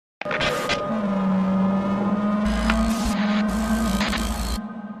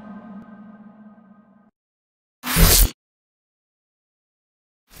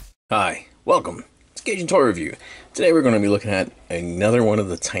Hi, welcome to Cajun Toy Review. Today we're going to be looking at another one of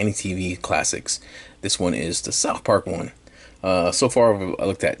the Tiny TV classics. This one is the South Park one. So far I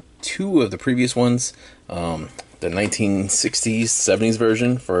looked at two of the previous ones. The 1960s, 70s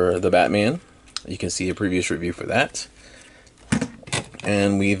version for the Batman. You can see a previous review for that.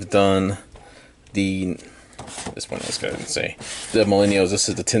 And we've done this one I was going to say, the Millennials. This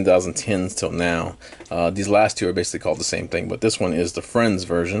is the 10,010s till now. These last two are basically called the same thing, but this one is the Friends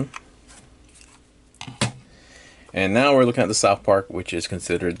version. And now we're looking at the South Park, which is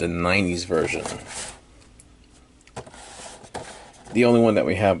considered the 90s version. The only one that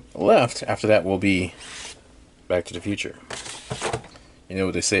we have left after that will be Back to the Future. You know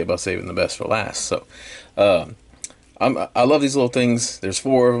what they say about saving the best for last. So, I love these little things. There's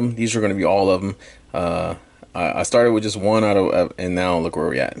four of them. These are going to be all of them. I started with just one out of, and now look where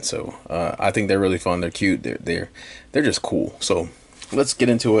we're at. So I think they're really fun. They're cute. They're just cool. So let's get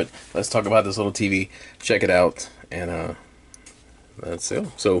into it. Let's talk about this little TV. Check it out, and that's it.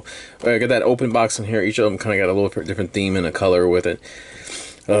 So I got that open box in here. Each of them kind of got a little different theme and a color with it.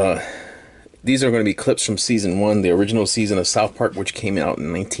 These are going to be clips from season 1, the original season of South Park, which came out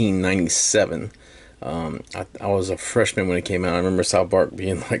in 1997. I was a freshman when it came out. I remember South Park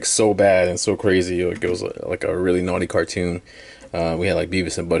being like so bad and so crazy. Like, it was like a really naughty cartoon. We had like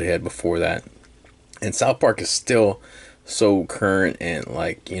Beavis and Butthead before that, and South Park is still so current, and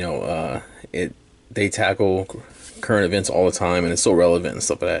like, you know, they tackle current events all the time, and it's so relevant and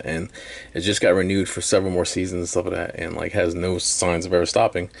stuff like that. And it just got renewed for several more seasons and stuff like that, and like has no signs of ever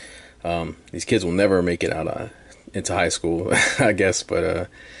stopping. These kids will never make it out into high school, I guess, but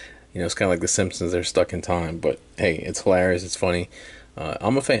you know, it's kind of like The Simpsons. They're stuck in time, but hey, it's hilarious. It's funny.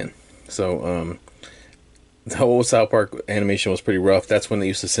 I'm a fan. So the whole South Park animation was pretty rough. That's when they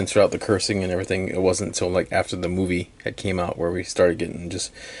used to censor out the cursing and everything. It wasn't until like after the movie had came out where we started getting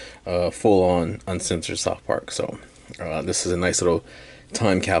just full-on uncensored South Park. So this is a nice little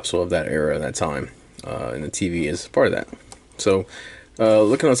time capsule of that era, that time, and the TV is part of that. So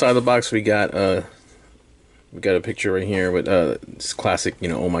looking on the side of the box, we got a picture right here with this classic, you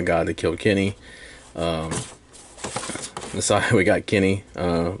know, oh my god, they killed Kenny. On the side we got Kenny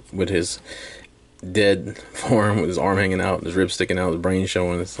with his dead form, with his arm hanging out, his ribs sticking out, his brain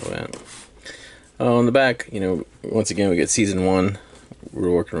showing, and stuff like that. On the back, you know, once again we get season 1.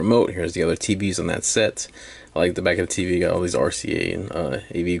 We're working remote. Here's the other TVs on that set. I like the back of the TV, got all these RCA and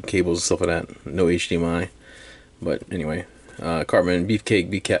AV cables and stuff like that. No HDMI. But anyway, Cartman,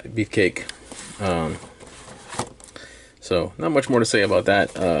 Beefcake. So not much more to say about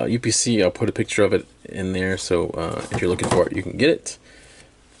that. UPC, I'll put a picture of it in there, so if you're looking for it, you can get it.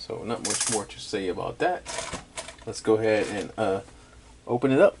 So not much more to say about that. Let's go ahead and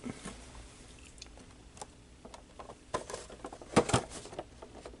open it up.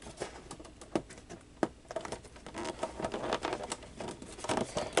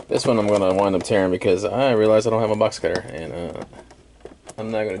 This one I'm going to wind up tearing because I realize I don't have a box cutter, and I'm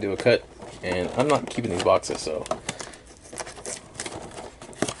not going to do a cut, and I'm not keeping these boxes, so...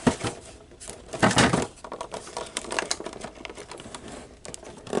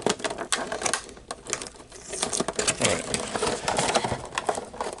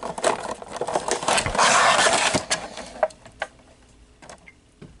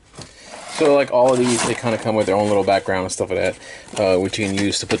 So like all of these, they kind of come with their own little background and stuff like that, which you can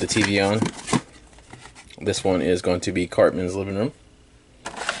use to put the TV on. This one is going to be Cartman's living room.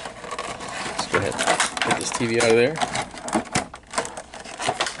 Let's go ahead and get this TV out of there.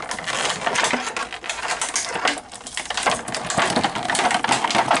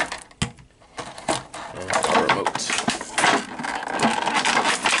 And our remote.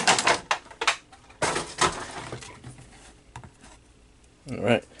 All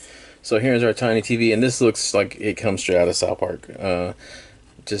right. So here's our tiny TV, and this looks like it comes straight out of South Park. I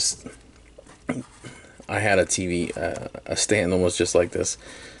had a TV, a stand almost just like this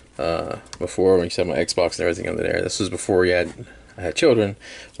before. When you set my Xbox and everything under there. This was before I had children.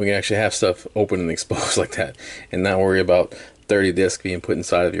 We can actually have stuff open and exposed like that, and not worry about 30 discs being put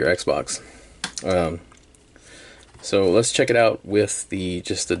inside of your Xbox. So let's check it out with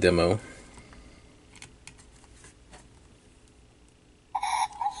just the demo.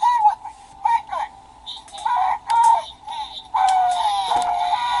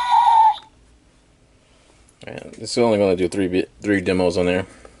 And it's only going to do three demos on there.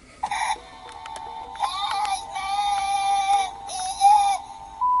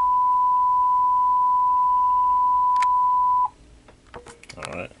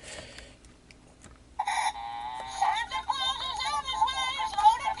 All right.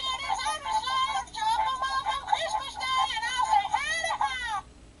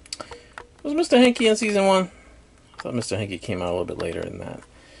 Mr. Hanky in season 1? I thought Mr. Hanky came out a little bit later than that.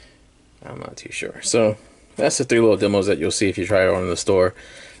 I'm not too sure. So that's the 3 little demos that you'll see if you try it on in the store.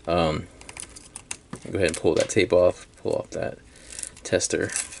 Go ahead and pull that tape off. Pull off that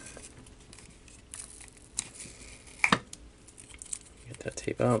tester. Get that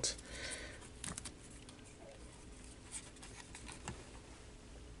tape out.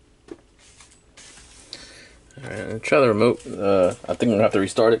 Alright, and try the remote. I think I'm going to have to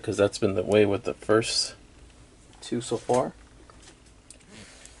restart it because that's been the way with the first 2 so far.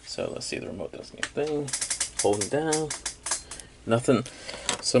 So let's see if the remote does anything. Holding down. Nothing.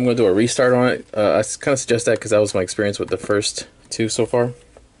 So I'm going to do a restart on it. I kind of suggest that because that was my experience with the first 2 so far.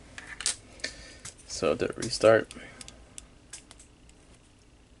 So I did a restart.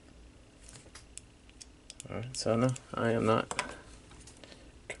 Alright, so no, I am not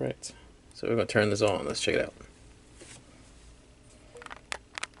correct. So we're going to turn this on. Let's check it out.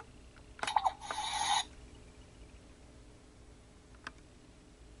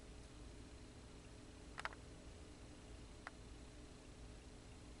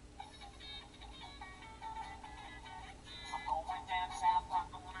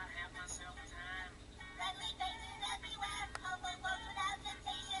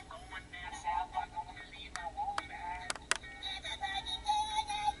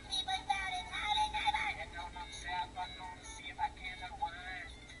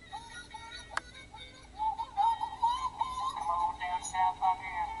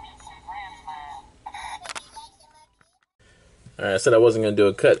 Alright, I said I wasn't going to do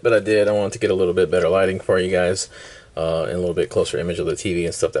a cut, but I did. I wanted to get a little bit better lighting for you guys, and a little bit closer image of the TV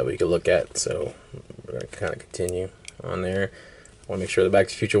and stuff that we could look at. So we're going to kind of continue on there. I want to make sure the Back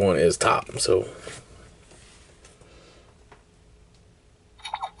to the Future one is top. So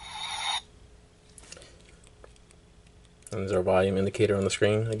and there's our volume indicator on the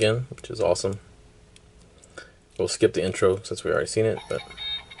screen again, which is awesome. We'll skip the intro since we've already seen it, but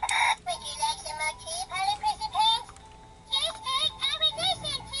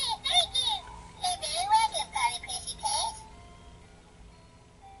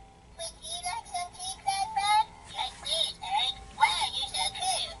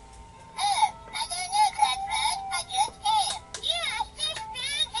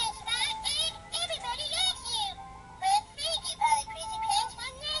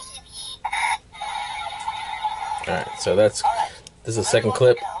alright, so this is the second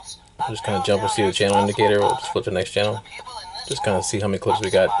clip. Just kind of jump and see the channel indicator. We'll just flip to the next channel. Just kind of see how many clips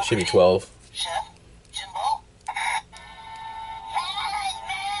we got. It should be 12.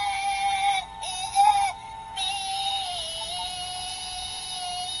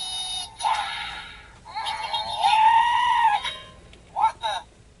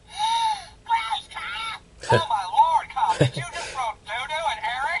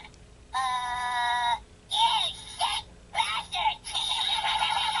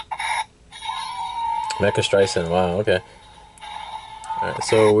 Mecha Streisand, wow, okay. Alright,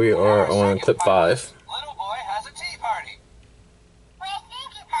 so we are on clip 5. Little boy has a tea party.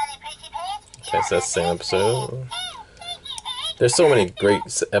 Okay, so that's the same episode. There's so many great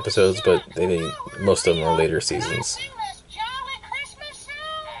episodes, but most of them are later seasons.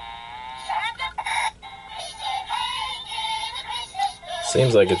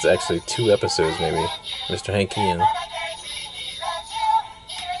 Seems like it's actually 2 episodes, maybe. Mr. Hanky and...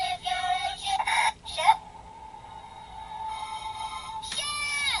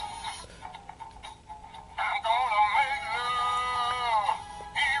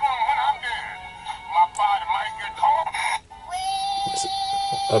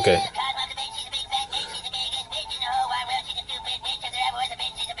 Okay.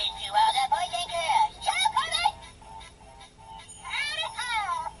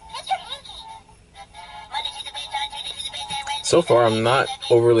 So far, I'm not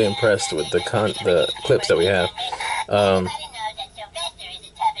overly impressed with the clips that we have.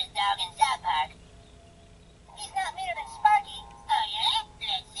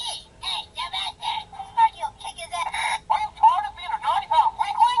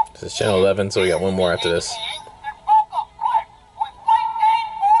 This is channel 11, so we got one more after this.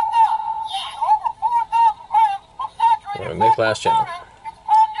 Alright, make last channel.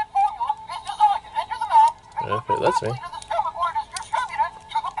 If it lets me.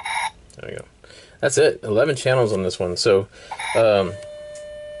 There we go. That's it. 11 channels on this one. So, I'm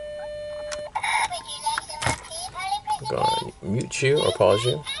going to mute you or pause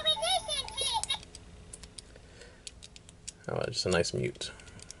you. How about just a nice mute?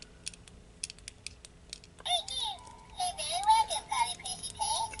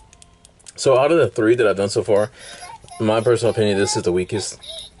 So out of the 3 that I've done so far, in my personal opinion, this is the weakest.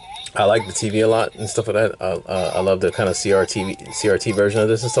 I like the TV a lot and stuff like that. I love the kind of CRT version of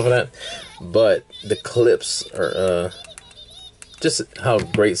this and stuff like that. But the clips are just how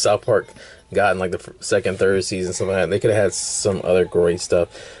great South Park got in like the second, third season, something like that. They could have had some other great stuff.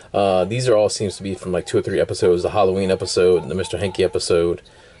 These are all seems to be from like 2 or 3 episodes. The Halloween episode, the Mr. Hanky episode,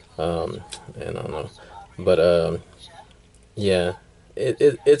 and I don't know, but yeah,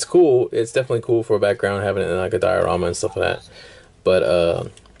 it's cool. It's definitely cool for a background, having it in like a diorama and stuff like that.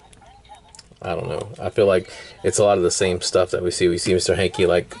 But I don't know. I feel like it's a lot of the same stuff that we see. We see Mr. Hanky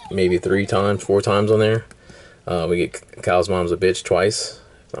like maybe 3 times, 4 times on there. We get Kyle's mom's a bitch twice,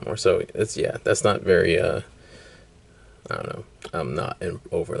 not more. So it's, yeah, that's not very. I don't know. I'm not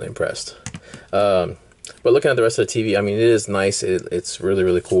overly impressed. But looking at the rest of the TV, I mean, it is nice. It's really,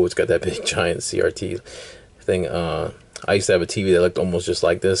 really cool. It's got that big giant CRT thing. I used to have a TV that looked almost just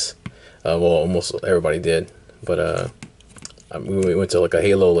like this. Well, almost everybody did. But we went to like a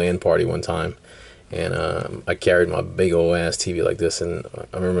Halo LAN party one time, and I carried my big old ass TV like this. And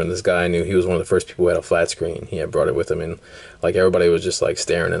I remember this guy I knew, he was one of the first people who had a flat screen. He had brought it with him, and like everybody was just like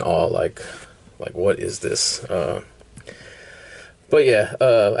staring in awe, like what is this? But yeah,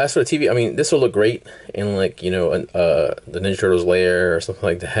 as for the TV, I mean, this will look great in like, you know, the Ninja Turtles lair or something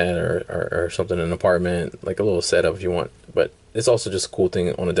like that, or something in an apartment, like a little setup if you want. But it's also just a cool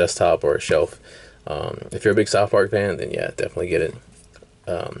thing on a desktop or a shelf. If you're a big South Park fan, then yeah, definitely get it.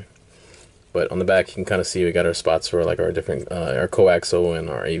 But on the back, you can kind of see we got our spots for like our different, our coaxial and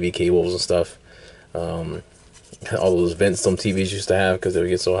our AV cables and stuff. All those vents some TVs used to have because they would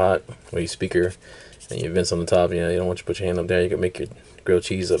get so hot. Or your speaker. And your vents on the top, yeah, you don't want you to put your hand up there. You can make your grilled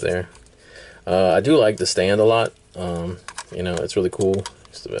cheese up there. I do like the stand a lot. You know, it's really cool.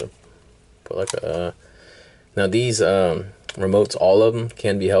 Just a bit of, put like a. Now these remotes, all of them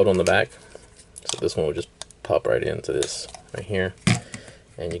can be held on the back. So this one will just pop right into this right here,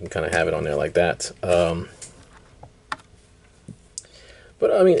 and you can kind of have it on there like that.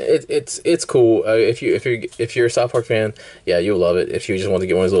 But I mean, it's cool. If you're a South Park fan, yeah, you'll love it. If you just want to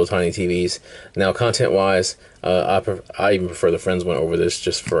get one of those little tiny TVs. Now, content wise, I even prefer the Friends one over this,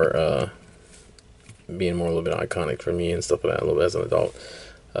 just for being more a little bit iconic for me and stuff like that, a little bit as an adult.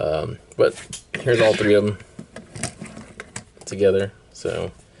 But here's all 3 of them together.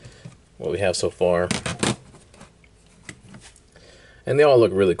 So what we have so far, and they all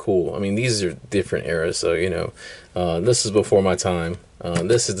look really cool. I mean, these are different eras, so you know, this is before my time.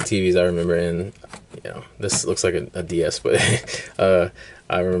 This is the TVs I remember, and you know, this looks like a DS, but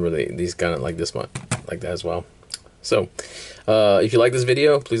I remember these kind of like this one, like that as well. So if you like this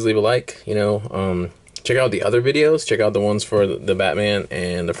video, please leave a like. You know, check out the other videos. Check out the ones for the Batman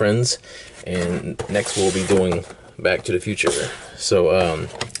and the Friends, and next we'll be doing Back to the Future. So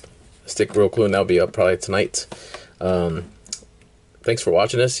stick real cool, and that'll be up probably tonight. Thanks for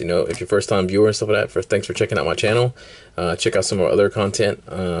watching this. You know, if you're first time viewer and stuff like that, thanks for checking out my channel. Check out some of our other content.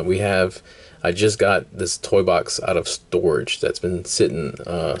 I just got this toy box out of storage that's been sitting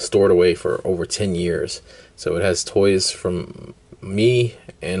stored away for over 10 years. So it has toys from me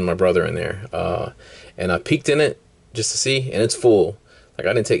and my brother in there. And I peeked in it just to see, and it's full. Like,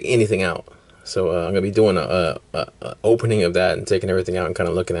 I didn't take anything out. So I'm gonna be doing a opening of that and taking everything out and kind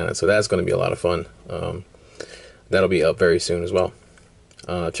of looking at it. So that's gonna be a lot of fun. That'll be up very soon as well.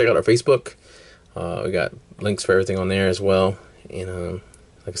 Check out our Facebook. We got links for everything on there as well. And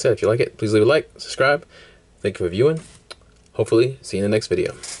like I said, if you like it, please leave a like, subscribe. Thank you for viewing. Hopefully, see you in the next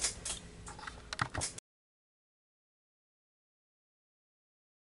video.